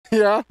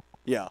Yeah?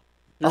 Yeah.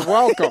 You're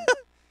welcome.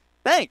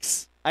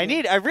 Thanks. I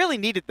really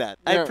needed that.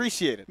 Yeah. I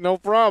appreciate it. No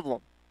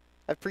problem.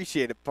 I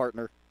appreciate it,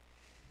 partner.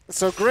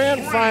 So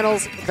grand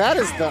finals, that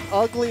is the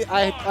ugly.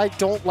 I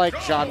don't like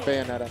John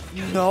Bayonetta.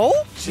 No?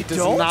 She You does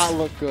don't? not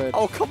look good.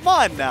 Oh, come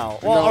on now.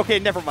 Well, No. okay,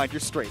 never mind.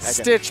 You're straight. I get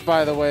it. Stitch,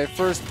 by the way,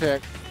 first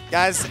pick.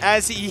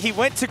 As he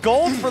went to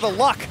gold for the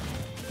luck.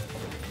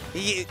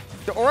 The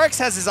Orex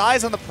has his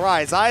eyes on the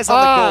prize, eyes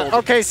on the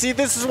gold. Okay, see,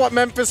 this is what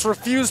Memphis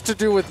refused to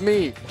do with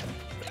me.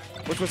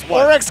 Which was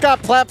what? Orex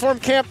got platform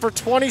camp for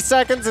 20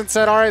 seconds and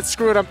said, all right,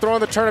 screw it, I'm throwing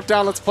the turnip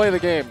down, let's play the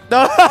game.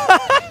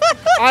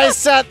 I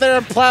sat there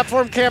and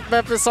platform camp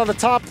Memphis on the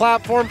top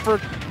platform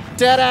for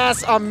dead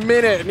ass a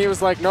minute, and he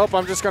was like, nope,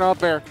 I'm just going to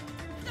up air.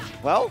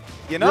 Well,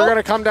 you know. You're going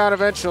to come down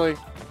eventually.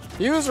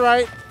 He was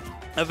right.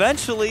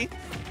 Eventually,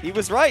 he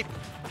was right.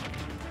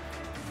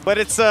 But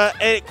it's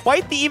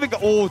quite the even.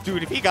 Oh,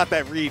 dude, if he got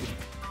that read,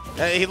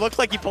 he looked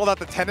like he pulled out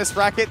the tennis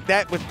racket.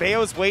 That, with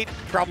Bayo's weight,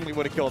 probably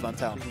would have killed on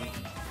town.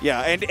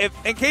 Yeah, and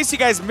in case you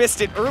guys missed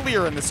it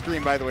earlier in the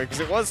stream, by the way, because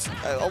it was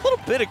a little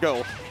bit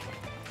ago,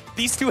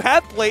 these two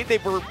have played. They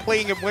were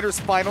playing in Winners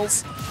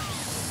Finals.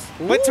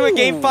 Went to a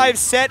Game 5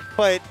 set,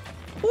 but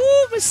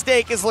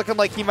Mistake is looking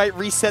like he might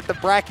reset the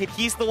bracket.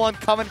 He's the one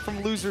coming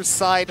from loser's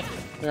side.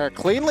 Yeah,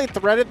 cleanly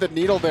threaded the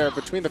needle there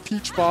between the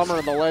Peach Bomber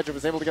and the ledge and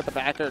was able to get the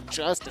back air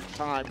just in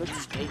time. Good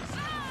space.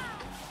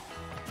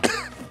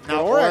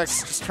 Now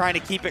Orex just trying to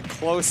keep it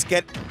close,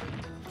 get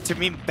to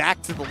me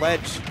back to the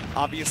ledge.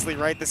 Obviously,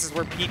 right? This is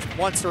where Peach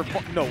wants her.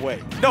 No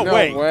way. No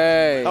way. No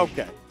way.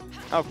 Okay.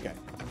 Okay.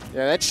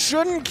 Yeah, that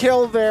shouldn't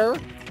kill there.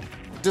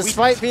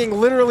 Despite being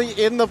literally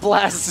in the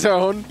blast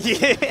zone.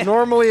 Yeah.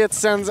 Normally it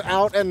sends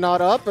out and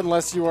not up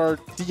unless you are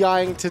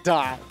dying to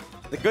die.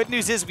 The good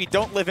news is we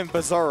don't live in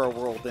Bizarro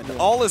world, and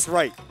all is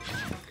right.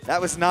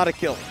 That was not a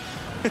kill.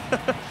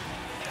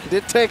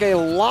 Did take a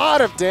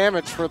lot of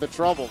damage for the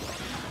trouble.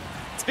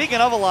 Speaking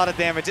of a lot of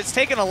damage, it's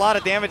taken a lot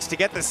of damage to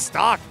get this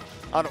stock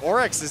on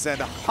Orex's end.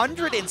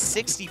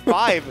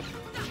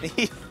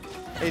 165.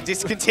 It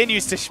just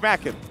continues to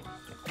smack him.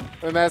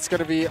 And that's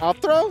going to be up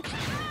throw?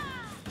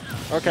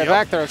 Okay, Yep.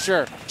 back throw,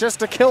 sure.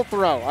 Just a kill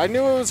throw. I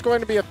knew it was going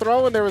to be a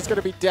throw and there was going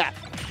to be death.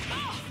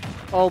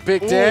 Oh,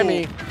 big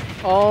dammy.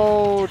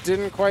 Oh,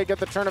 didn't quite get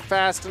the turnip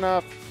fast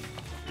enough.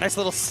 Nice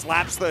little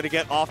slaps, though, to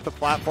get off the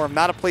platform.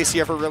 Not a place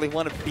you ever really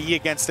want to be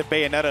against a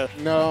Bayonetta.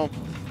 No.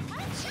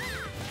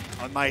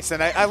 Oh, nice.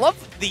 And I love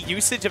the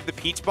usage of the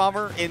Peach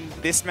Bomber in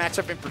this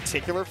matchup in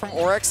particular from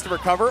Orex to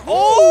recover.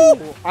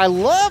 Oh! I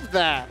love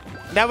that.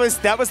 That was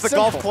the Simple.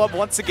 golf club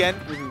once again,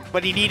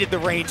 but he needed the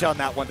range on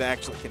that one to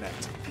actually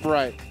connect.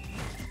 Right.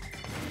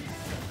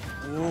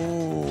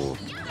 Ooh.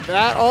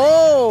 That,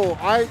 oh!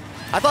 I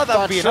thought that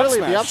would be an up surely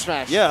smash. the up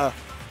smash. Yeah.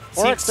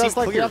 Orex does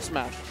like clear. the up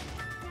smash.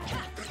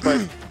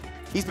 But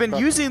he's been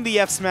using the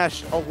F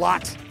smash a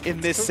lot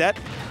in this set.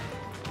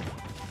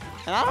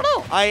 And I don't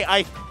know.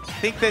 I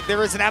think that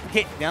there is an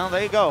application. No,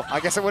 there you go. I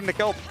guess I wouldn't have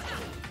killed.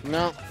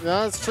 No,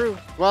 that's true.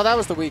 Well, that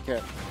was the weak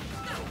hit.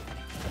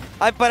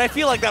 But I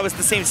feel like that was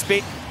the same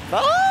space.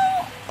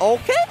 Oh,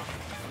 okay.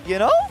 You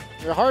know?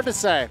 You're hard to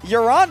say.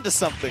 You're on to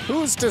something.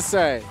 Who's to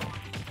say?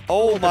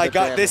 Oh my the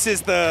god, damage. this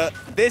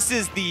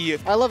is the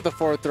I love the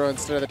forward throw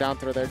instead of the down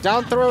throw there.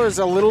 Down throw is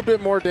a little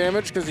bit more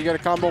damage because you got to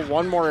combo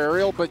one more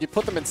aerial, but you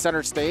put them in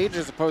center stage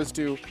as opposed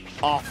to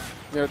off.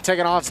 You know,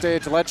 taking off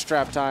stage ledge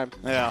trap time.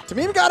 Yeah.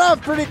 Tamim got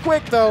off pretty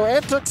quick though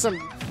and took some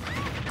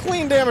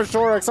clean damage to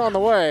Orex on the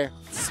way.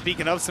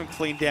 Speaking of some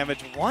clean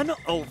damage,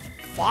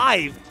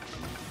 105.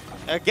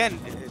 Again,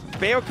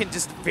 Bayo can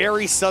just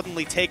very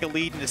suddenly take a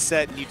lead in a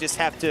set, and you just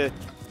have to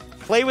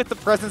play with the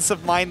presence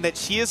of mind that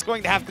she is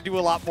going to have to do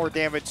a lot more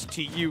damage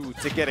to you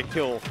to get a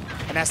kill,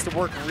 and has to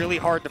work really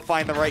hard to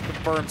find the right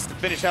confirms to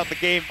finish out the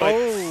game. But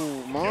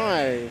oh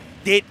my.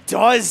 It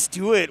does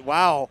do it.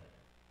 Wow.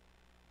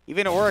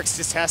 Even Orex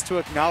just has to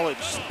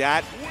acknowledge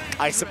that,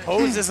 I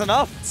suppose, is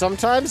enough.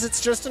 Sometimes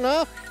it's just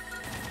enough.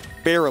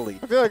 Barely.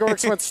 I feel like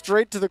Orex went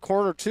straight to the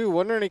corner too.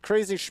 Wasn't there any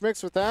crazy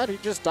schmicks with that? He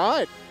just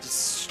died.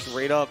 Just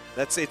straight up.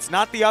 It's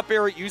not the up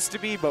air it used to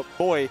be, but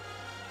boy,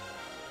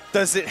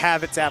 does it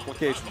have its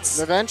applications.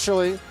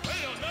 Eventually,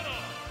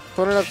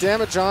 put enough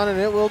damage on and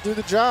it will do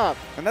the job.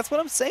 And that's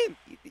what I'm saying.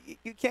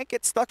 You can't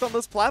get stuck on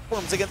those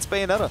platforms against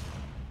Bayonetta.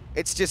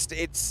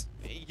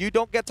 You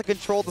don't get to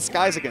control the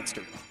skies against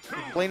her.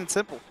 Plain and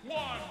simple.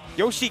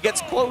 Yoshi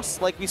gets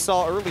close, like we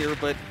saw earlier,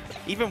 but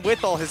even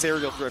with all his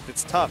aerial drift,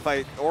 it's tough.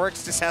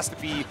 Orex just has to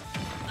be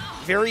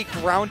very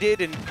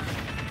grounded and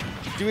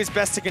do his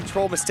best to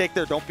control Mistake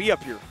there. Don't be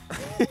up here.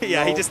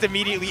 Yeah, he just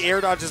immediately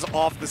air dodges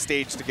off the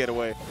stage to get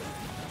away.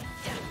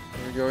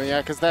 There we go.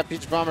 Yeah, because that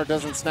Peach Bomber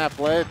doesn't snap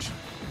ledge.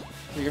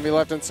 You can be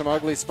left in some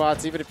ugly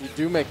spots even if you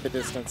do make the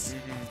distance.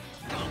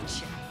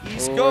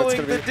 He's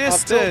going the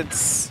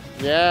distance.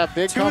 Yeah,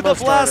 big to combo the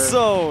blast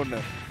starter.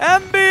 zone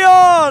and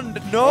beyond.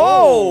 No.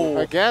 Oh,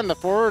 again, the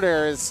forward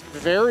air is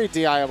very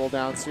DI-able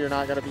down, so you're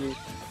not going to be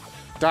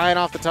dying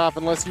off the top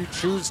unless you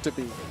choose to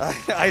be.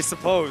 I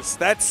suppose.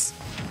 That's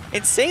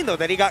insane, though,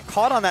 that he got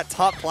caught on that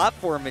top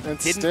platform and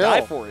didn't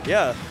die for it.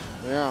 Yeah.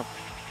 Yeah.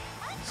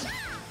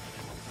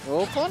 A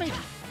little funny.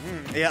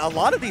 Yeah, a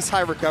lot of these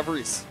high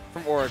recoveries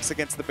from Orex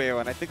against the Bayo,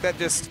 and I think that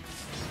just...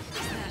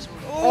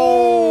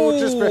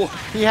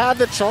 He had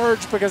the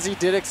charge because he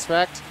did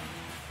expect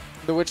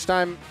the witch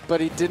time, but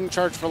he didn't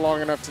charge for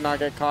long enough to not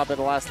get caught by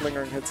the last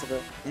lingering hits of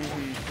it.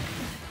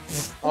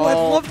 Oh, I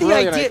love the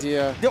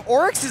idea. The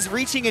Orex is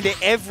reaching into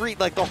every,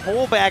 like, the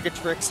whole bag of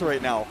tricks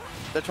right now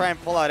to try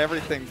and pull out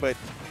everything, but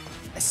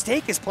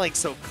Mistake is playing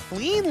so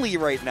cleanly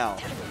right now.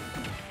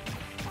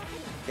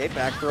 Okay,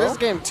 back throw. This is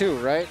game 2,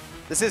 right?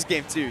 This is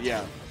game 2,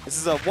 yeah. This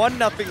is a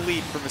 1-0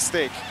 lead for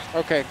Mistake.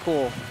 Okay,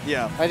 cool.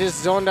 Yeah. I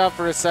just zoned out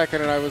for a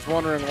second, and I was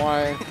wondering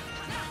why.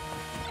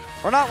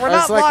 We're not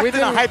locked in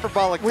a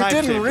hyperbolic time We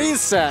didn't chamber.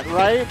 Reset,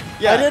 right?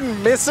 Yeah. I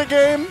didn't miss a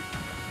game?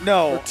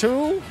 No. Or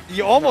 2?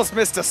 You almost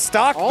missed a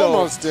stock, though.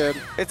 Almost did.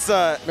 It's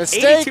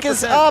Mistake 82%.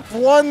 is up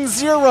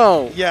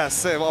 1-0.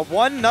 Yes, a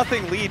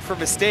 1-0 lead for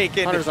Mistake.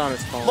 And Hunter's on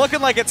his phone.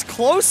 looking like it's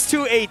close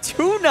to a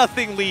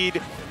 2-0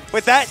 lead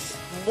with that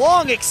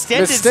long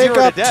extended Mistake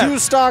 0 up to death. 2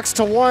 stocks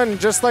to 1,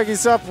 just like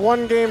he's up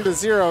 1 game to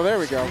 0. There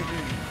we go.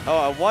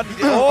 Oh, one.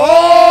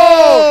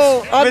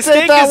 Oh! Update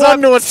Mistake that is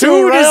 1 to a 2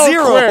 to right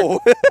 0.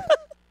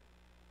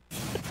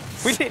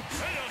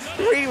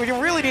 We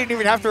really didn't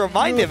even have to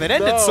remind him. It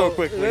ended so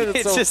quickly. It ended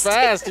It's so just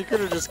fast. You could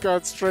have just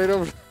gone straight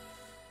over.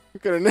 We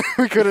could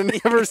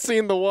have never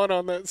seen the 1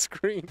 on that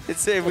screen.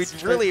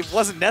 It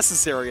wasn't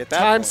necessary at that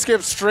Time point.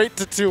 skip straight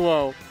to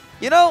 2-0.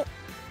 You know,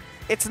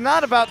 it's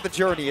not about the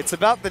journey. It's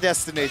about the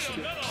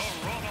destination.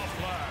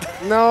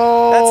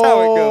 No. That's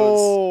how it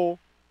goes.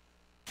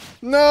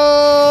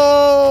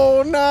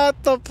 No,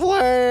 not the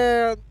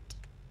plant.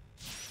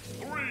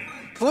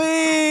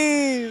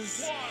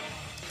 Please.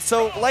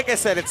 So, like I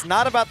said, it's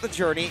not about the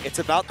journey. It's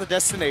about the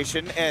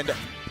destination. And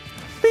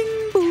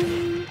bing,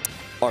 boom.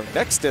 Our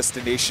next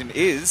destination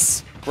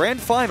is Grand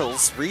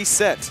Finals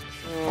Reset.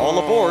 All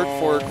aboard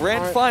for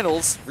Grand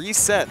Finals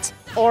Reset.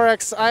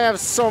 Orex, I have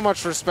so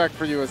much respect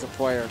for you as a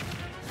player.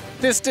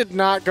 This did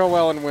not go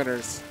well in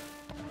winners.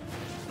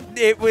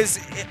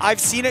 I've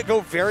seen it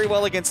go very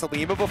well against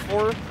Alima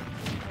before.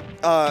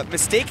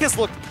 Mistake has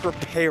looked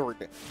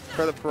prepared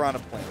for the Piranha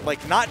plant.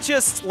 Like, not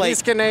just like...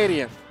 He's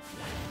Canadian.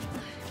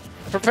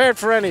 Prepared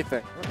for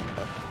anything.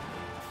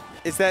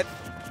 Is that...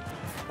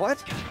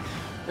 What?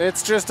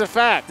 It's just a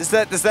fact. Does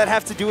that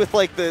have to do with,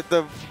 like,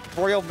 the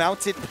Royal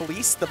Mounted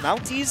Police, the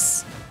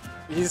Mounties?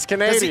 He's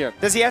Canadian.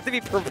 Does he have to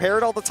be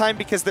prepared all the time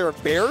because there are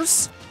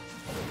bears?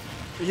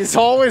 He's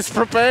always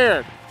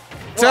prepared.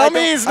 Well, Tell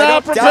me he's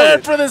not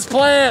prepared for this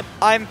plant.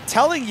 I'm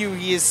telling you,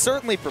 he is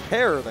certainly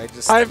prepared.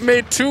 I've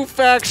made 2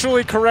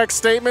 factually correct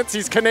statements.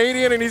 He's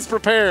Canadian and he's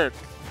prepared.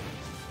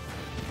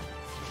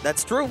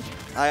 That's true.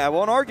 I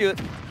won't argue it.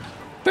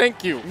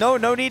 Thank you. No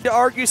need to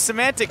argue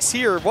semantics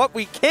here. What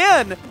we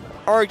can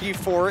argue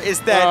for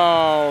is that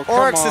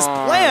Orex's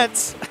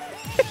plant...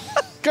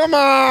 Come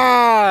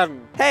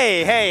on!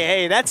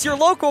 Hey, that's your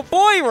local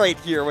boy right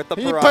here with the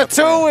Piranha. He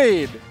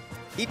patooied.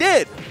 He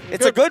did.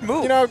 It's a good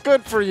move. You know,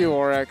 good for you,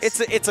 Orex.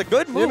 It's a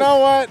good move. You know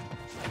what?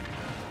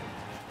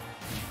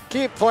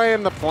 Keep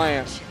playing the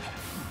plant.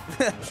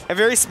 And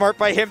very smart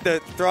by him to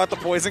throw out the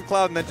poison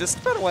cloud and then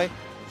just run away.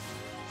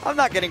 I'm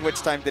not getting witch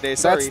time today,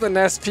 sorry. That's the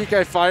Nest Peak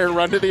I Fire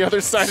run to the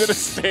other side of the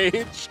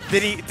stage.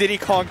 Did he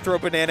Kong throw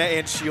banana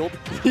and shield?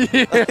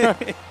 Yeah.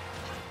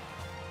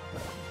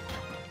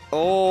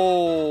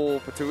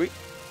 Oh, Patui.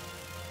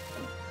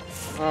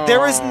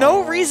 There is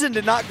no reason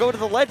to not go to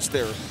the ledge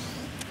there.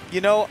 You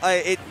know,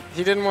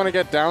 he didn't want to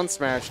get down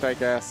smashed, I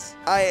guess.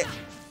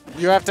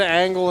 You have to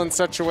angle in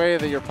such a way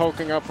that you're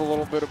poking up a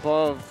little bit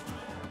above.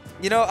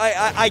 You know,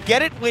 I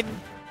get it when,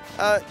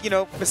 you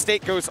know,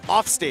 Mistake goes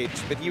off stage,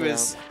 but he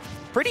was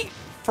pretty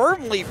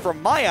firmly,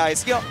 from my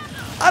eyes, you know,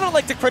 I don't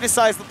like to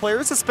criticize the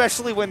players,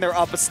 especially when they're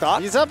up a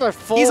stock. He's up a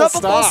full stock. He's up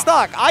a full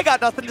stock. I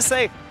got nothing to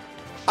say.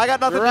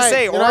 to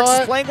say.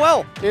 Orex is playing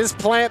well. Is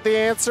plant the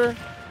answer?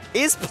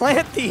 Is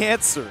plant the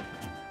answer?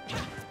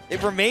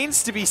 It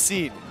remains to be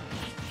seen.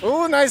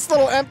 Ooh, nice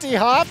little empty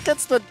hop.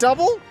 Gets the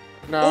double.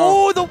 No.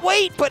 Oh, the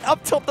weight, but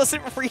up tilt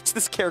doesn't reach.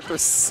 This character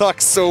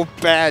sucks so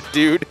bad,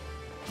 dude.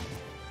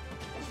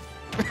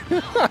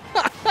 This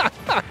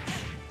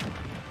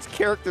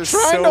character's so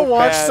bad. Trying to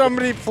watch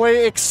somebody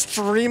play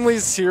extremely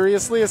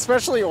seriously,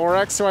 especially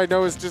Orex, who I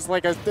know is just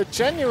like a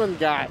genuine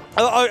guy.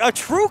 A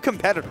true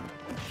competitor.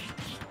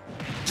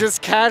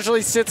 Just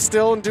casually sit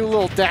still and do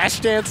little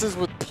dash dances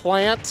with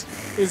Plant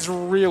is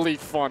really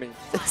funny.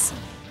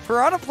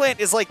 Piranha Plant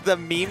is like the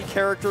meme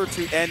character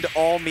to end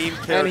all meme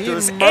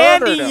characters.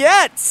 And he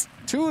yet!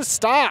 2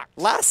 stock.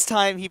 Last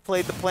time he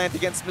played the Plant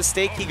against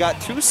Mistake, he got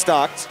 2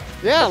 stocked.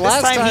 Yeah,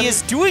 last time he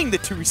is doing the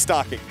 2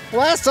 stocking.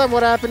 Last time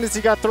what happened is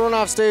he got thrown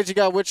off stage, he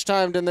got witch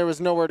timed, and there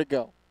was nowhere to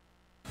go.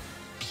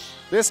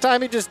 This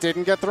time he just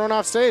didn't get thrown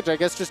off stage. I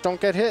guess just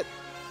don't get hit.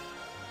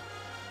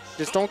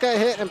 Just don't get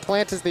hit, and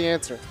Plant is the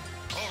answer.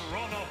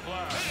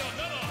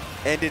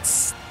 And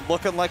it's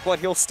looking like what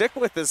he'll stick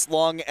with as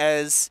long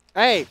as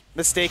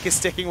Mistake is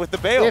sticking with the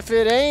bail. If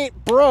it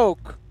ain't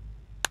broke,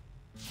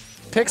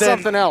 pick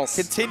something else.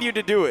 Continue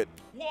to do it.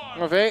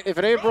 If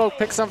it ain't broke,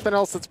 pick something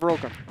else that's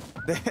broken.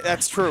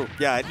 That's true.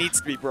 Yeah, it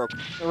needs to be broke.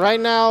 Right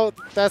now,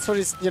 that's what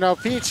he's,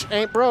 Peach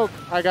ain't broke.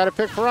 I got to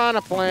pick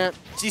Piranha Plant.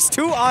 She's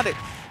too on it.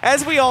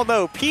 As we all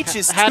know, Peach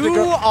is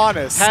too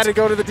honest. Had to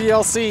go to the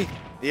DLC.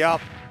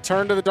 Yep.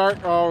 Turn to the dark.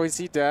 Oh, is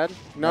he dead?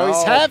 No,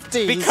 he's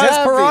hefty.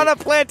 Because Piranha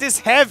Plant is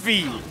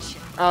heavy.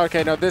 Oh,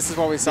 okay, no, this is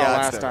what we saw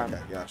last time.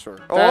 Okay, yeah, sure.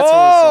 That's what we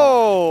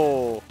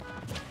saw.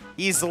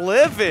 He's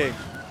living.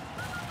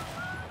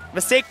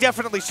 Mistake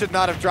definitely should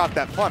not have dropped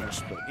that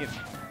punish, but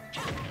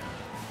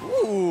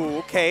Ooh,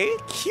 okay.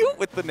 Cute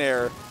with the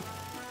nair.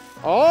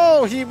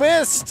 Oh, he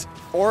missed.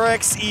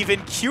 Orex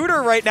even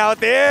cuter right now.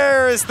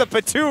 There's the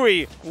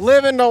Patooey.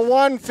 Living to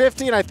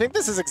 150, and I think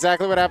this is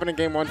exactly what happened in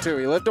game 1 too.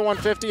 He lived to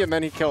 150, and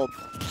then he killed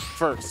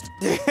first.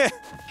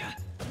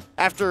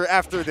 after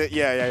the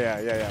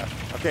yeah.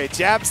 Okay,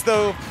 jabs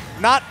though,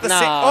 not the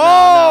same.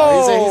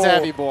 Oh, no. He's a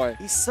heavy boy.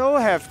 He's so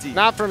hefty.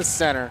 Not from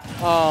center.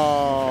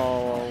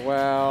 Oh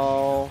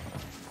well.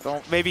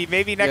 Don't maybe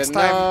next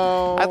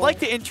time. I'd like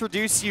to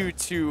introduce you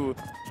to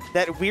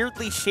that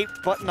weirdly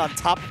shaped button on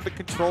top of the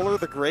controller,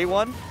 the gray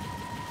one.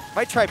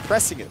 Might try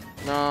pressing it.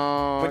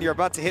 No. When you're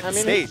about to hit the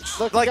stage.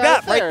 Look, like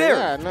that, right there.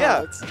 Yeah, no,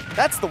 yeah,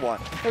 that's the one.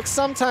 Look,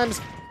 sometimes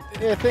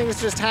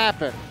things just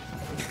happen.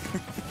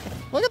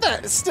 Look at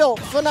that. It's still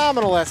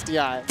phenomenal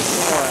SDI.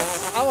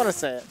 I want to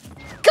say it.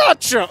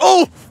 Gotcha!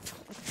 Oh!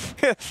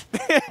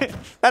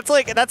 That's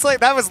like,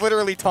 that was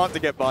literally taunt to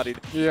get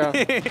bodied. Yeah.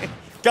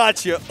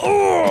 Gotcha.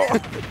 Oh!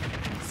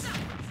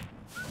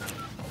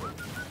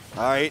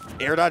 All right,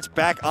 air dodge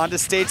back onto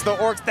stage. The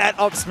Orex, that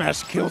up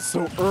smash kills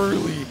so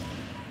early.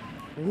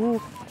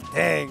 Ooh,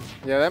 dang.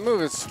 Yeah, that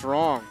move is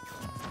strong.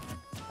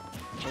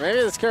 Maybe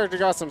this character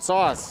got some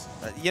sauce.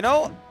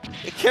 The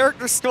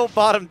character's still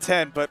bottom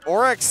 10, but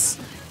Orex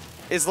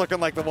is looking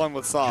like the one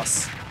with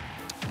sauce.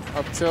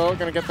 Up tilt,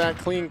 gonna get that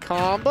clean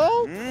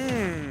combo.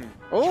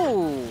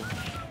 Oh,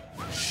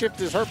 shift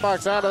his hurt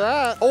box out of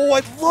that. Oh,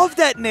 I love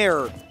that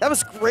nair. That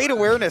was great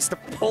awareness to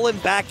pull him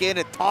back in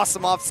and toss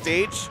him off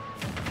stage.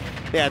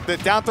 Yeah, the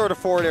down throw to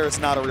forward air is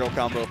not a real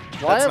combo.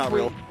 That's not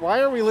real. Why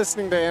are we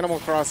listening to Animal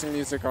Crossing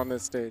music on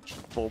this stage?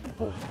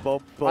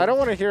 I don't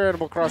want to hear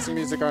Animal Crossing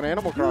music on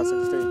Animal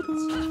Crossing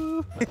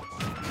stages.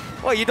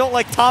 Well, you don't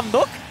like Tom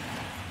Nook?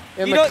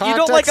 You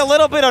don't like a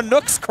little bit of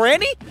Nook's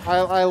cranny?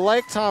 I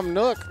like Tom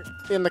Nook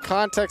in the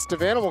context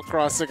of Animal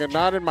Crossing and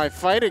not in my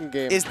fighting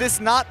game. Is this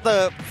not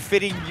the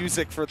fitting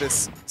music for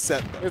this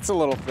set, though? It's a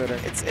little fitting.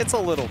 It's a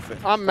little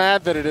fitting. I'm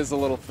mad that it is a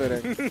little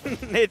fitting.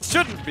 It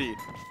shouldn't be.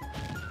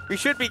 We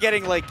should be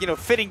getting, like,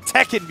 fitting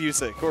Tekken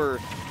music or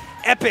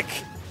epic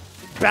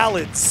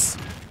ballads.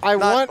 I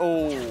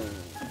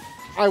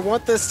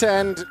want this to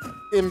end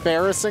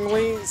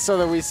embarrassingly so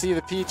that we see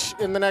the Peach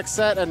in the next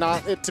set and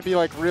not it to be,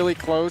 like, really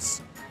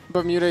close.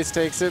 But Mutes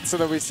takes it so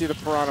that we see the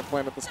Piranha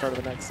Plant at the start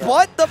of the next set.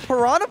 What? The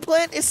Piranha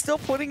Plant is still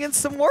putting in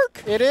some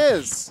work? It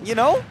is.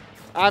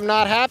 I'm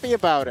not happy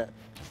about it.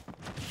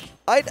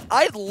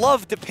 I'd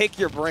love to pick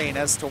your brain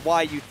as to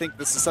why you think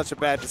this is such a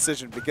bad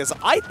decision, because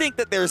I think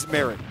that there's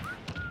merit.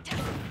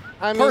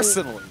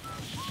 Personally.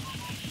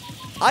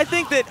 I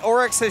think that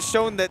Orex has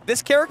shown that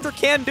this character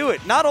can do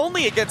it, not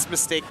only against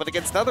Mistake, but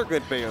against other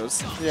good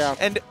Bayos. Yeah.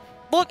 And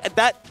look,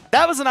 that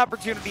was an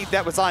opportunity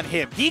that was on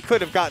him. He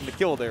could have gotten the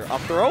kill there. Up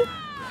throw?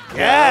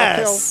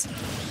 Yes!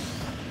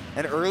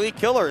 An early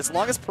killer, as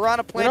long as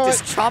Piranha Plant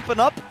is chomping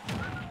up.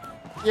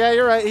 Yeah,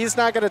 you're right. He's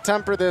not going to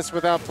temper this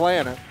without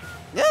playing it.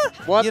 Yeah.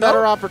 What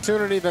better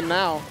opportunity than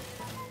now?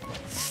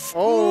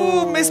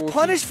 Oh,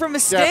 mispunish for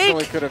Mistake.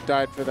 Definitely could have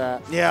died for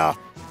that. Yeah.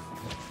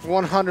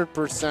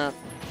 100%.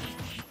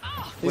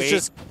 He's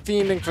just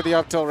fiending for the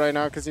up tilt right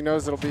now because he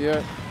knows it'll be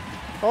it.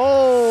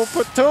 Oh,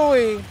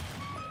 Patooey.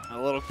 A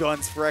little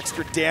guns for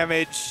extra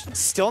damage.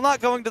 Still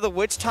not going to the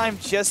Witch Time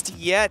just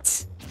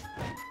yet.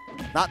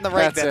 Not in the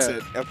right. That's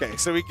it. Okay,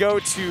 so we go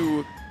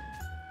to...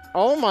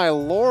 Oh, my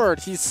Lord.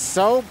 He's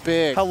so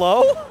big.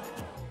 Hello?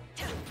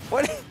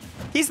 What?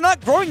 He's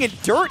not growing in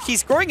dirt.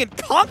 He's growing in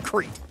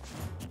concrete.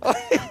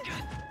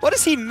 What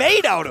is he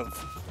made out of?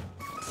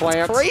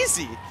 Plants. That's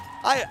crazy.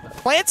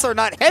 Plants are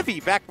not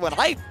heavy back when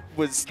I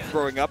was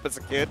growing up as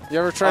a kid. You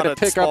ever tried to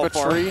pick up a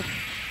tree?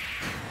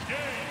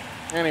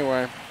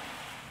 Anyway.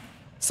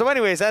 So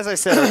anyways, as I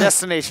said, our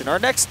destination, our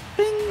next...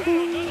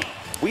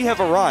 We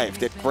have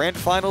arrived at Grand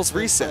Finals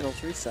Reset.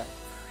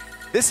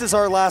 This is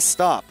our last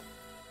stop.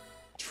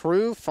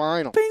 True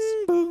Finals.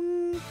 Bing,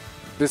 boom.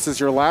 This is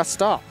your last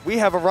stop. We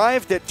have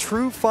arrived at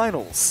True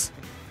Finals.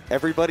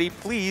 Everybody,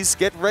 please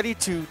get ready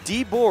to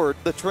deboard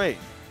the train.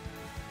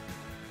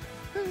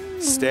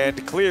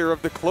 Stand clear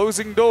of the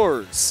closing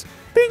doors.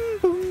 Bing,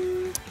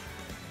 boom.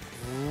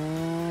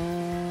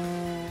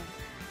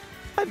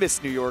 I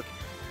miss New York.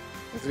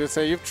 I was going to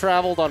say, you've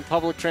traveled on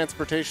public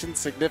transportation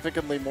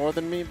significantly more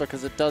than me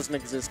because it doesn't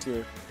exist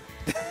here.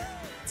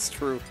 It's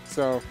true.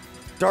 So,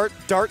 Dart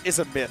is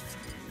a myth.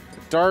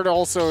 Dart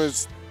also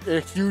is a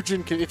huge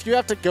if you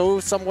have to go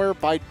somewhere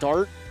by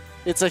Dart,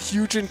 it's a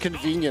huge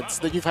inconvenience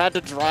that you've had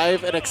to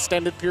drive an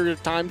extended period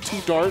of time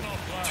to Dart.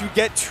 To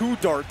get to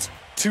Dart.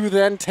 To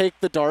then take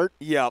the Dart.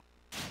 Yep.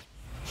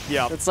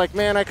 Yeah. It's like,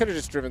 man, I could have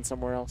just driven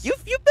somewhere else.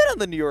 You've been on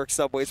the New York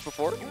subways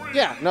before.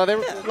 Yeah, no, they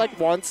were like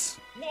once.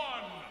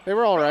 They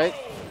were all right.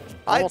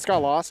 Almost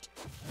got lost.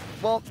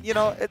 Well, you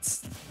know,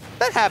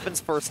 that happens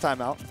first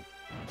time out.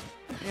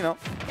 You know,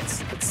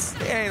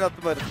 it ain't nothing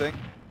but a thing.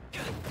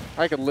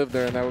 I could live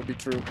there and that would be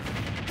true.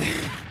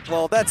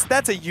 Well, that's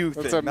a you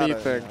thing. That's a me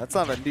thing. That's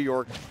not a New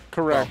York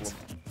Correct.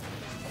 problem.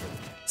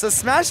 So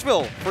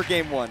Smashville for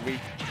game 1. We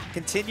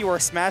continue our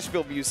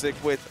Smashville music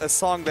with a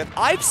song that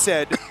I've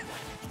said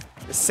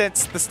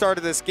since the start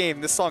of this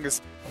game. This song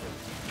is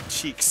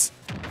cheeks.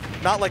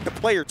 Not like the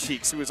player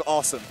Cheeks, who is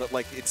awesome, but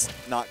like it's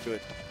not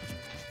good.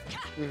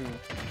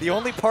 The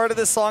only part of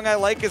this song I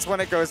like is when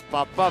it goes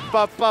bop bop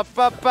bop bop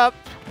bop bop.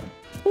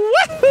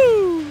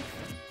 Woohoo!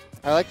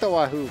 I like the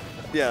Wahoo.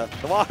 Yeah,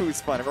 the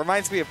Wahoo's fun. It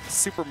reminds me of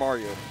Super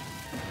Mario.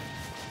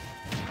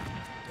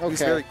 Okay.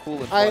 It's very cool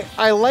and fun.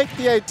 I like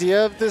the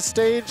idea of this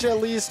stage, at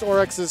least.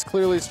 Orex is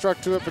clearly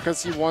struck to it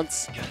because he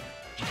wants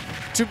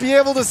to be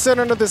able to sit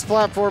under this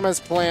platform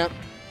as Plant.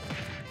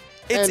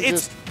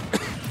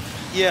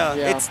 Yeah,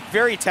 it's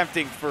very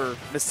tempting for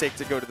Mistake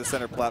to go to the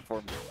center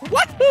platform.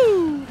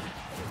 Woohoo!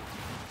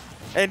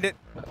 And,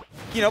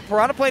 you know,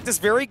 Piranha Plant is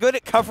very good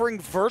at covering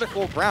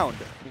vertical ground.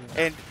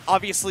 And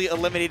obviously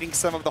eliminating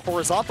some of the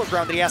horizontal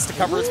ground that he has to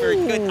cover is very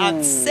good.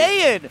 I'm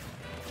saying!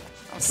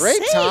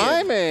 Great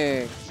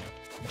timing!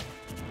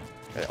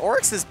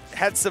 Orex has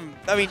had some,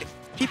 I mean,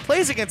 he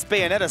plays against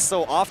Bayonetta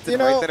so often,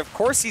 right, that of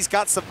course he's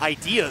got some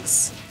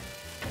ideas.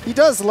 He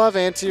does love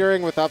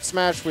anti-airing with up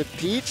smash with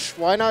Peach.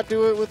 Why not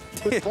do it with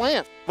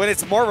Plant? But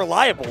it's more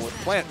reliable with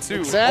Plant, too.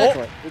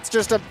 Exactly. Oh. It's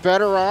just a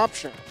better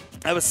option.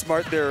 I was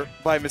smart there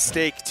by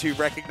mistake to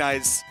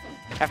recognize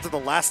after the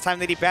last time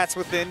that he bats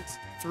within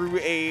through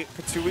a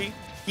Patui,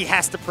 he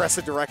has to press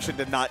a direction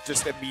to not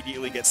just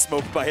immediately get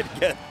smoked by it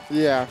again.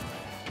 Yeah.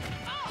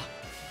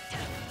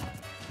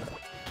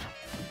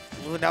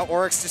 Ooh, now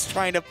Orex just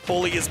trying to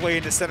bully his way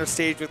into center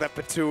stage with that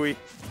Patui.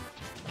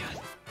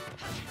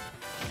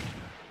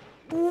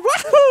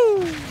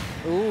 Wahoo!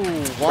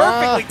 Ooh,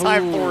 Perfectly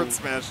timed forward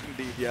smash,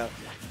 indeed, yeah.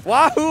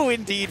 Wahoo,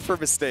 indeed, for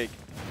mistake.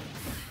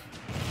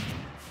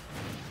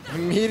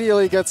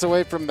 Immediately gets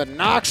away from the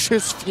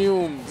noxious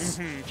fumes.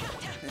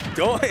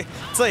 Don't.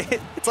 It's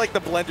like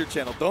the Blender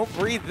channel. Don't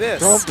breathe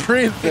this. Don't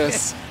breathe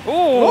this. Ooh.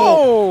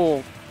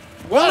 Whoa!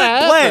 What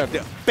happened?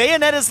 Blend.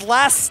 Bayonetta's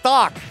last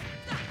stock.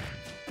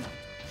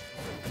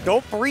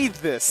 Don't breathe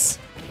this.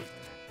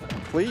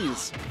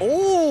 Please.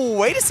 Oh,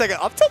 wait a second.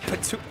 Up till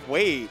Patui.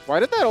 Wait. Why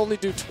did that only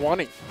do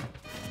 20?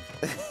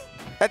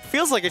 That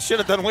feels like it should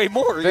have done way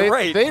more. You're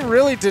right. They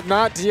really did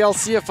not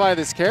DLCify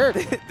this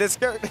character. This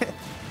character.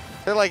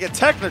 They're like, it's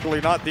technically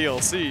not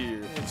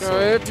DLC. So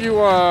if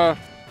you,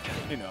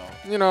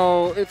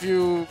 if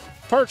you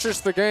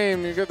purchase the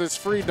game, you get this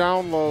free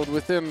download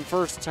within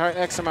first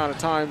X amount of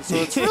time. So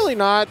it's really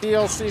not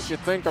DLC if you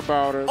think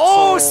about it.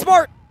 Oh, so.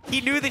 Smart! He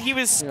knew that he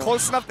was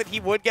close enough that he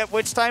would get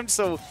witch time,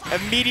 so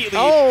immediately.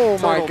 Oh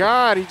my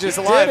God! He just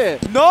did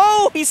it.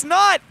 No, he's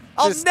not.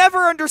 I'll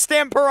never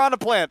understand Piranha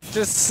Plant.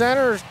 Just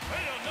center.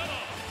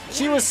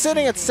 She was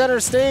sitting at center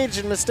stage,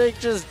 and Mistake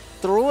just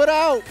threw it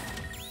out.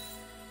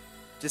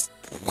 Just.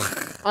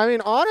 I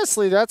mean,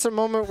 honestly, that's a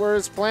moment where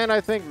his plan,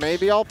 I think,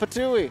 maybe all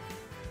Patui.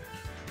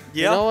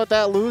 Yeah. You know what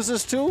that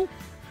loses to?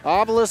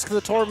 Obelisk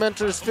the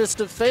Tormentor's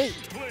Fist of Fate.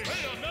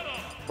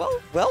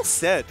 Well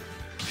said.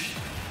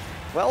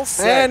 Well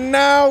said. And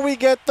now we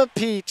get the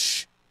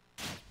Peach.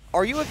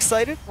 Are you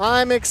excited?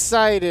 I'm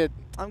excited.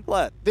 I'm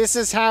glad. This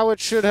is how it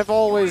should have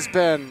always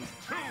been.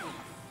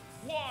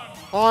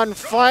 On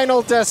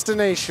Final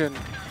Destination.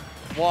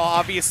 Well,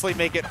 obviously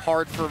make it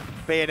hard for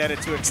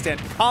Bayonetta to extend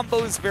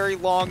combos very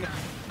long.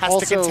 Has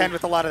to contend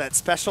with a lot of that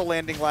special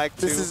landing lag,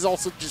 too. This is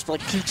also just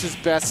like Peach's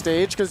best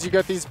stage because you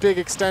got these big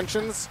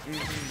extensions.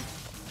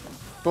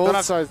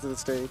 Both sides of the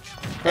stage.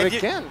 But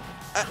again...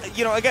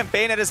 again,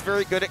 Bayonetta is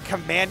very good at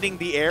commanding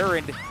the air,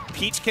 and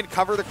Peach can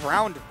cover the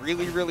ground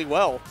really, really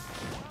well.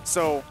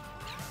 So,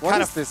 what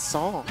is this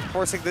song?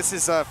 Forcing, this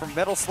is from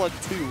Metal Slug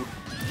 2.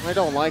 I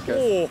don't like it.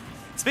 Oh,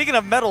 speaking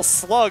of metal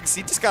slugs,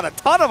 you just got a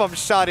ton of them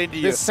shot into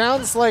you. This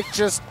sounds like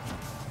just...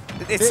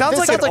 It sounds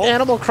like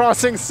Animal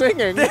Crossing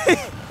singing.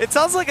 It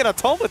sounds like an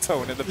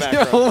automaton in the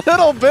background. A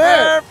little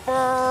bit.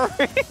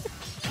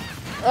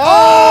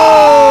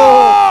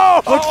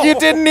 Oh! Look, you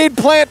didn't need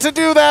Plant to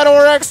do that,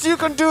 Orex. You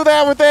can do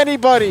that with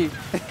anybody.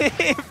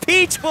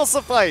 Peach will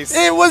suffice.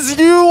 It was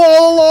you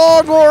all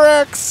along,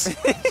 Orex.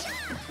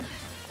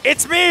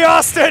 It's me,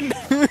 Austin.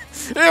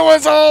 It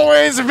was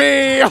always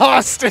me,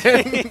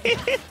 Austin.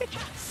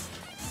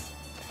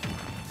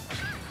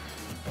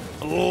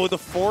 Oh, the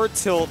forward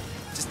tilt.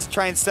 Just to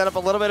try and set up a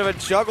little bit of a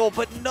juggle,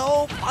 but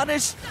no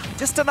punish.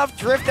 Just enough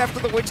drift after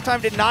the witch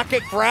time to not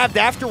get grabbed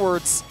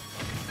afterwards.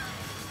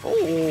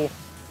 Oh.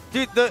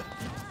 Dude, the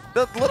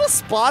little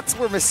spots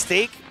where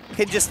Mistake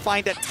can just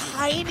find a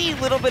tiny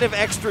little bit of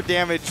extra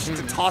damage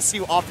to toss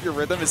you off your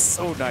rhythm is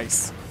so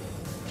nice.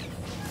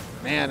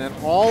 Man, and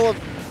all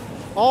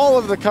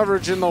of the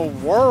coverage in the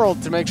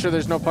world to make sure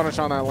there's no punish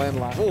on that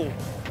landlock. Oh.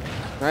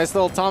 Nice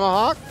little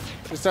tomahawk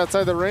just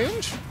outside the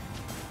range.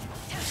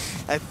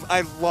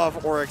 I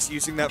love Orex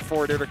using that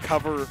forward air to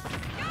cover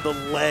the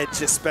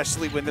ledge,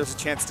 especially when there's a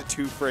chance to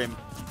two-frame.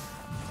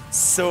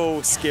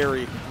 So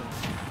scary.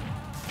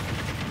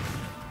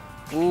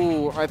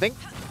 Ooh, I think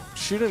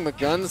shooting the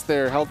guns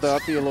there held the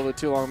uppie a little bit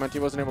too long. Meant he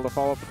wasn't able to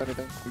follow up with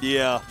anything.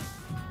 Yeah.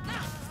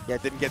 Yeah,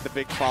 didn't get the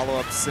big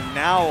follow-ups. And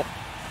now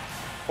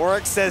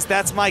Orex says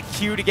that's my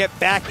cue to get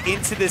back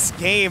into this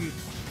game.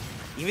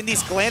 Even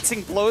these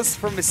glancing blows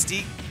from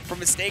Mistake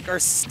are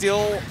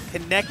still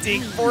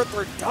connecting.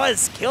 Forthler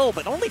does kill,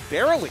 but only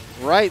barely.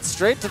 Right,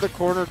 straight to the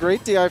corner.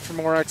 Great DI from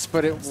Orex,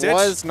 but it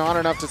was not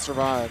enough to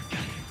survive.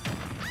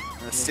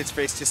 And the Stitch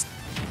Face just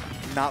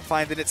not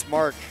finding its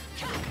mark.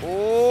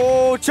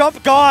 Oh,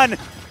 jump gone!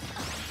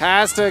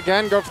 Has to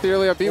again go for the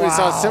early up B. Wow. We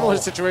saw a similar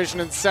situation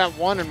in set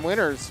 1 in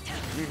Winners.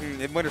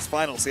 In Winners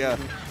Finals, yeah.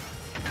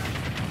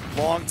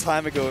 Long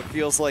time ago, it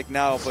feels like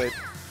now, but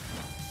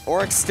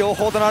Orex still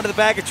holding on to the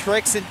bag of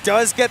tricks and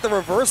does get the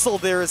reversal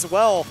there as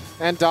well.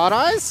 And Dot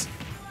Eyes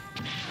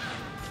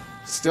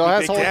still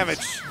has big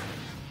damage.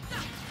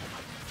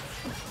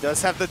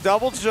 Does have the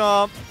double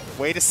jump.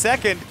 Wait a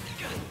second.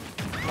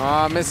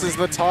 Misses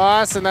the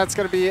toss, and that's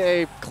going to be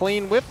a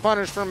clean whip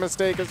punish for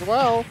Mistake as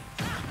well.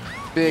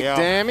 Big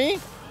dammy.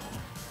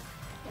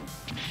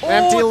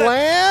 Empty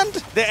land.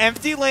 The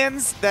empty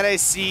lands that I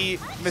see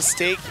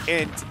Mistake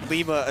and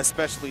Lima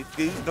especially,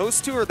 those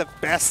two are the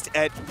best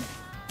at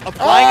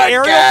applying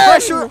aerial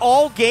pressure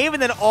all game,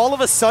 and then all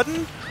of a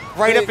sudden,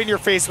 right up in your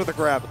face with a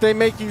grab. They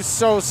make you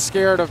so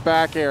scared of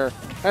back air.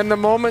 And the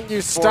moment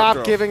you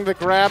stop giving the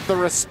grab the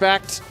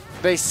respect,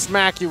 they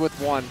smack you with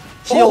one.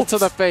 Heel to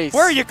the face.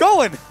 Where are you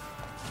going?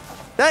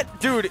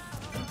 Dude,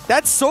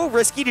 that's so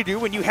risky to do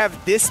when you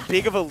have this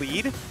big of a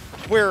lead,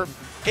 where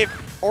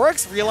if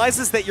Orex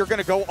realizes that you're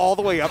going to go all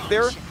the way up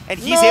there, and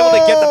he's able to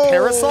get the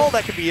parasol,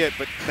 that could be it.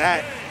 But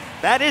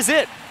that is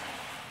it.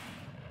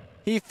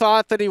 He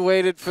thought that he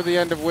waited for the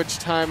end of Witch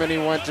Time, and he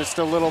went just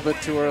a little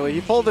bit too early.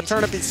 He pulled the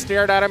turnip, he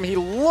stared at him, he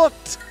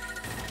looked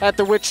at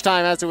the Witch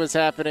Time as it was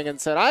happening and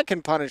said, I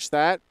can punish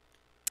that.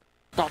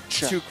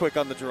 Gotcha. Too quick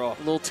on the draw. A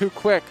little too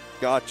quick.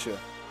 Gotcha.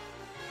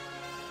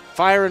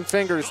 Fire and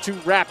fingers, too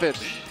rapid.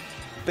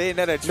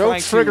 Bayonetta no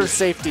trigger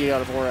safety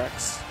out of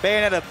Orex.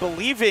 Bayonetta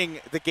believing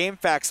the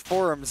GameFAQs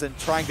forums and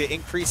trying to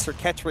increase her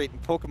catch rate in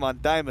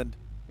Pokemon Diamond.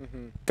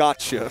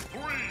 Gotcha.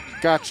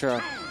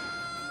 Gotcha.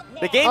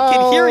 The game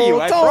can hear you,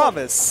 I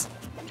promise.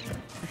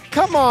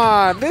 Come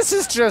on, this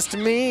is just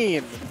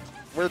mean.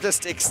 We're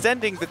just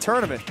extending the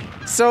tournament.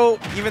 So,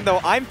 even though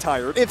I'm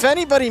tired. If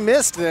anybody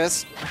missed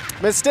this,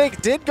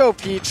 Mistake did go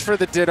Peach for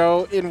the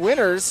Ditto in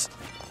Winners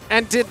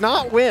and did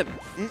not win.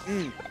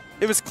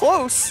 It was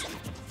close,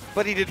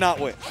 but he did not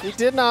win. He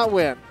did not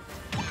win.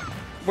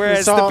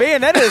 Whereas the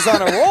Bayonetta is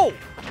on a roll,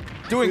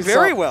 doing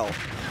very well.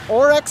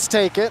 Orex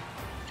take it,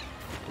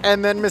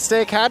 and then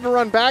Mistake had to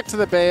run back to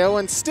the Bayo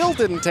and still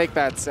didn't take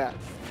that set.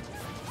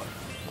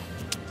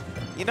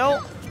 You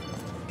know,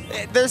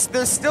 there's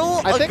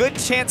still a good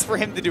chance for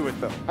him to do it,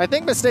 though. I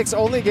think Mistake's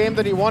only game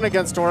that he won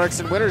against Orex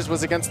in Winners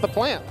was against the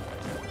Plant.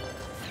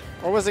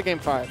 Or was it Game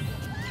 5?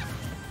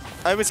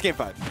 It was Game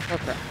 5.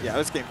 Okay. Yeah, it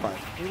was Game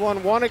 5. He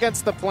won one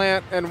against the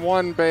Plant and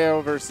one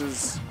Bayo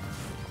versus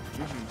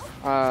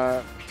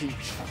Peach.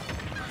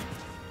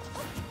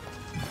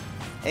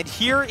 And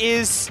here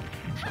is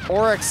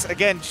Orex,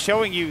 again,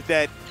 showing you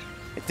that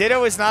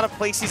Ditto is not a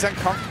place he's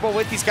uncomfortable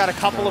with. He's got a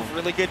couple of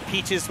really good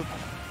Peaches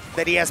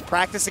that he has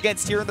practice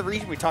against here in the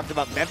region. We talked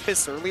about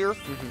Memphis earlier.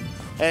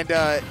 And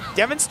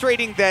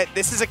demonstrating that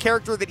this is a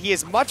character that he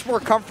is much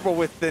more comfortable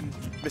with than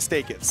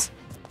Mistake is.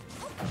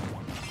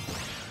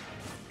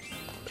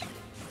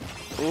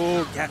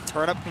 Ooh, yeah,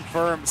 Turnip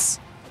confirms.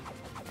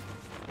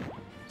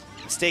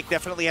 Mistake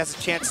definitely has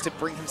a chance to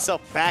bring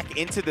himself back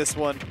into this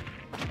one.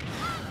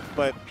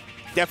 But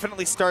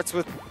definitely starts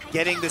with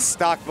getting this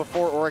stock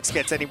before Orex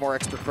gets any more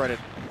extra credit.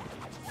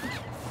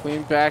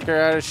 Clean backer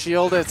out of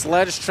shield. It's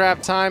ledge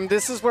trap time.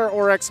 This is where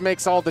Orex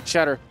makes all the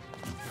cheddar.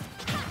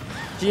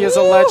 He is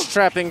a ledge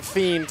trapping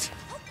fiend.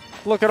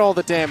 Look at all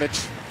the damage.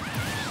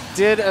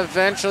 Did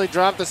eventually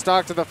drop the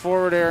stock to the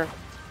forward air.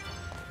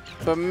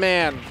 But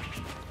man,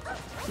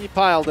 he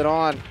piled it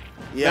on.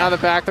 Yeah. Now the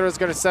back throw is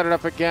going to set it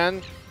up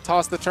again.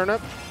 Toss the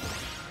turnip.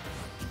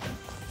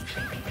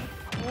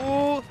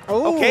 Ooh,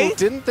 okay.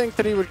 Didn't think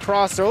that he would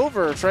cross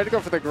over. Tried to go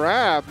for the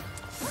grab.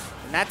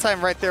 And that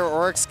time right there,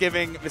 Orex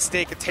giving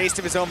Mistake a taste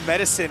of his own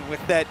medicine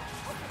with that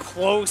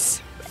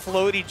close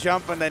floaty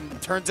jump and then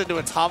turns into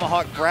a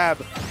tomahawk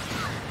grab.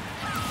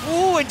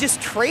 Ooh, and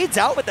just trades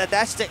out with that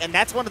dash stick. And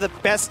that's one of the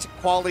best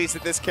qualities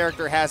that this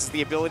character has, is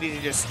the ability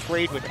to just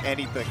trade with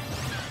anything.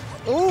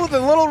 Ooh, the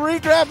little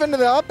re-grab into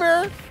the up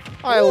air.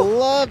 I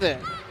love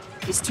it.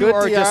 These two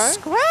are just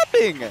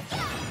scrapping.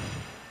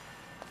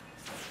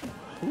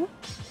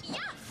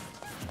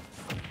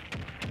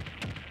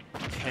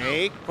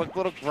 Okay, quick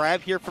little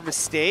grab here for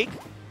Mistake.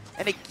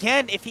 And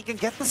again, if he can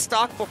get the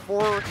stock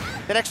before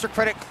that extra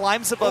credit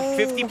climbs above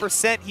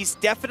 50%, he's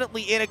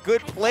definitely in a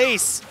good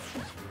place.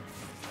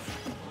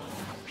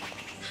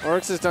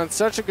 Orex has done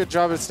such a good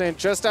job of staying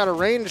just out of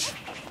range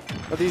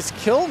of these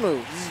kill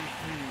moves.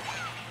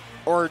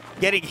 or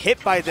getting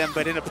hit by them,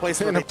 but in a place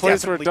where In a they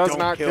place where it definitely does don't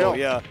not kill. kill.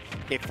 Yeah.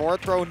 Okay,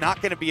 forward throw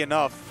not going to be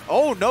enough.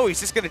 Oh no, he's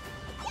just going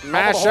to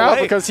mash out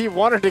because he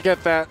wanted to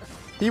get that.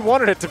 He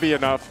wanted it to be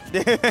enough.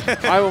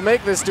 I will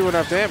make this do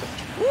enough damage.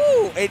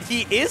 Ooh, and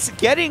he is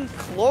getting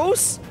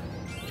close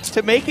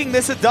to making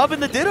this a dub in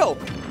the Ditto.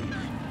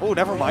 Oh,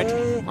 never mind.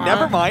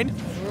 Never mind.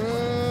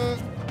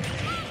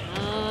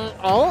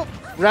 Oh,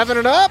 revving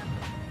it up.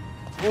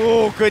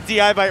 Oh, good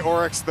DI by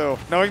Orex, though.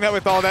 Knowing that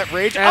with all that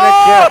rage. And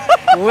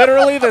again,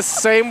 literally the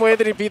same way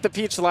that he beat the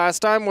Peach last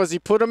time was he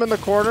put him in the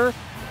corner,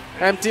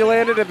 empty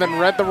landed, and then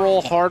read the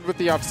roll hard with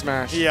the up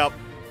smash. Yep.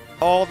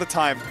 All the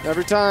time.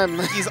 Every time.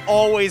 He's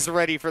always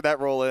ready for that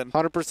roll in.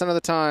 100% of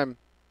the time.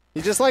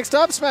 He just likes to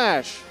up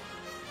smash.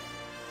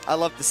 I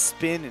love to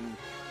spin and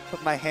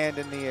put my hand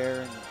in the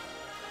air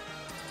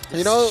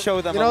and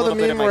show them you know a little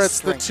the bit meme of my where it's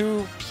strength. the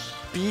two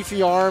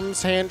beefy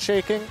arms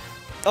handshaking?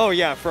 Oh,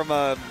 yeah, from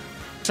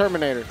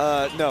Terminator.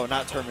 no,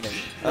 not Terminator.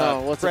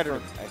 No, what's Predator,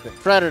 it from? I think.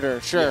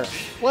 Predator, sure. Yeah.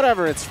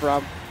 Whatever it's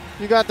from.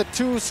 You got the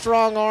two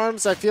strong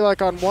arms. I feel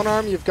like on one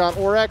arm you've got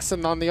Orex,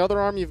 and on the other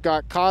arm you've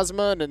got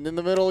Cosma, and in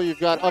the middle you've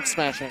got up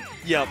smashing.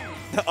 Yep,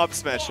 up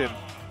smash him.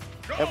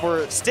 And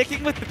we're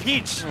sticking with the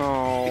Peach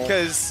Oh.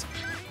 because...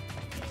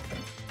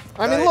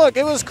 I mean, look,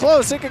 it was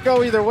close. It could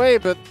go either way,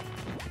 but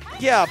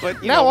Yeah,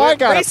 but you now know, I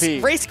gotta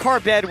pee. race car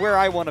bed where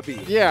I want to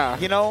be. Yeah.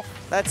 You know,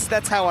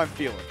 that's how I'm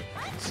feeling.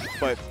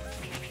 But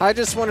I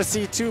just want to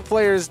see two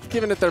players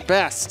giving it their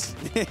best.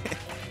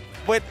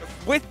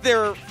 with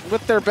their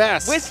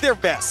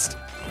best.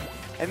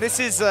 And this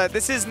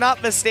is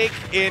not mistake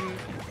in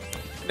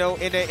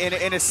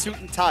in a suit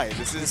and tie.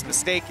 This is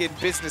mistake in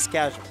business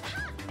casual.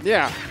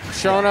 Yeah,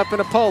 showing up in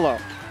a polo.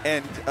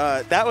 And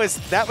that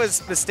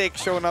was mistake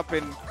showing up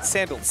in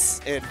sandals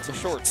and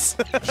shorts.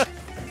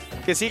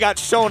 Because he got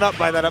shown up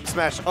by that up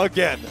smash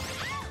again.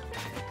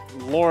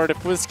 Lord,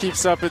 if this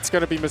keeps up, it's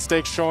going to be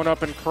mistakes showing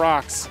up in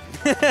Crocs.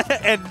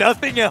 And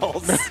nothing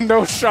else.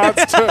 no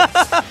shots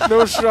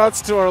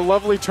to our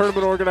lovely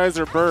tournament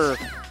organizer Burr.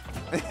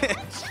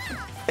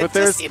 But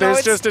there's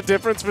just a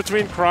difference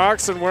between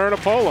Crocs and wearing a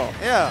polo.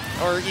 Yeah,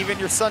 or even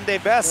your Sunday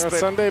best. Or a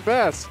Sunday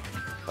best.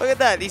 Look at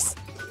that. He's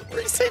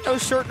saying no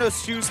shirt, no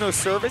shoes, no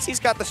service. He's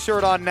got the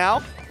shirt on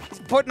now. He's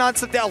putting on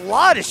a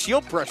lot of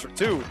shield pressure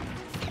too.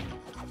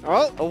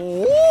 Oh.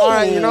 Whoa. All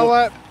right, you know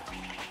what?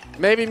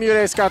 Maybe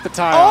Mute's got the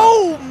tie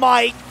Oh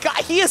my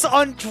God, he is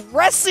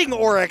undressing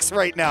Orex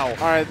right now. All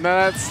right,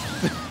 now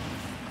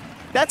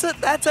that's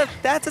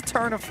a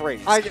turn of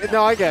phrase. I get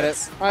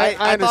it. I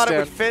understand. thought it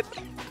would fit.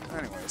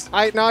 Anyways,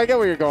 I get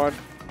where you're going.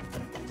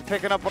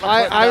 picking up what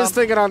I'm putting I was down.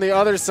 thinking on the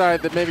other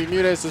side that maybe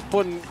Mutes was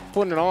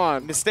putting it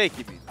on. Mistake,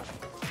 you mean?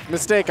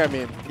 Mistake, I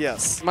mean.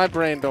 Yes. My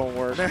brain don't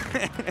work.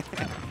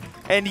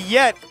 And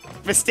yet,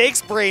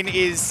 Mistake's brain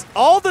is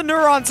all the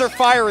neurons are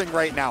firing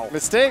right now.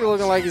 Mistake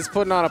looking like he's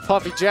putting on a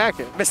puffy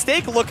jacket.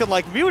 Mistake looking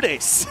like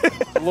Mutes.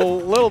 a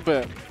little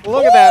bit.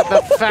 Look at that,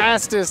 the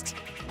fastest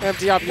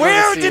empty up.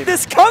 Where did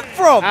this come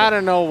from? Out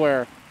of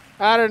nowhere.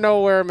 Out of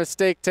nowhere,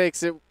 Mistake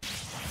takes it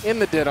in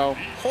the Ditto.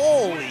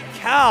 Holy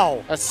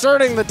cow!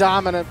 Asserting the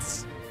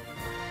dominance.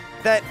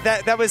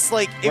 That was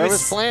like Where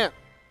was Plant?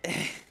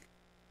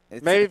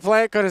 Maybe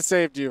Plant could have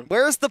saved you.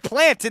 Where's the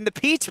Plant in the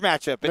Peach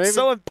matchup? It's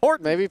so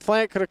important. Maybe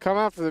Plant could have come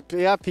out for the.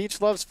 Yeah, Peach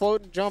loves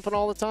floating, jumping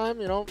all the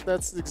time. You know,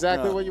 that's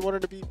exactly what you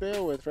wanted to beat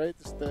Bayo with, right?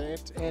 Just the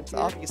anti.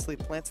 Obviously,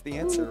 Plant's the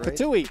answer, right?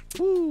 Patooey.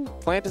 Woo.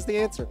 Plant is the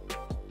answer.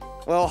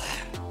 Well,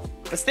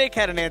 Mistake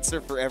had an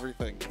answer for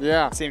everything.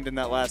 Yeah. It seemed in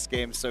that last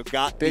game, so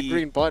got Big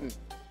green button.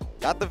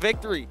 Got the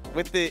victory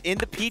with in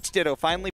the Peach Ditto. Finally.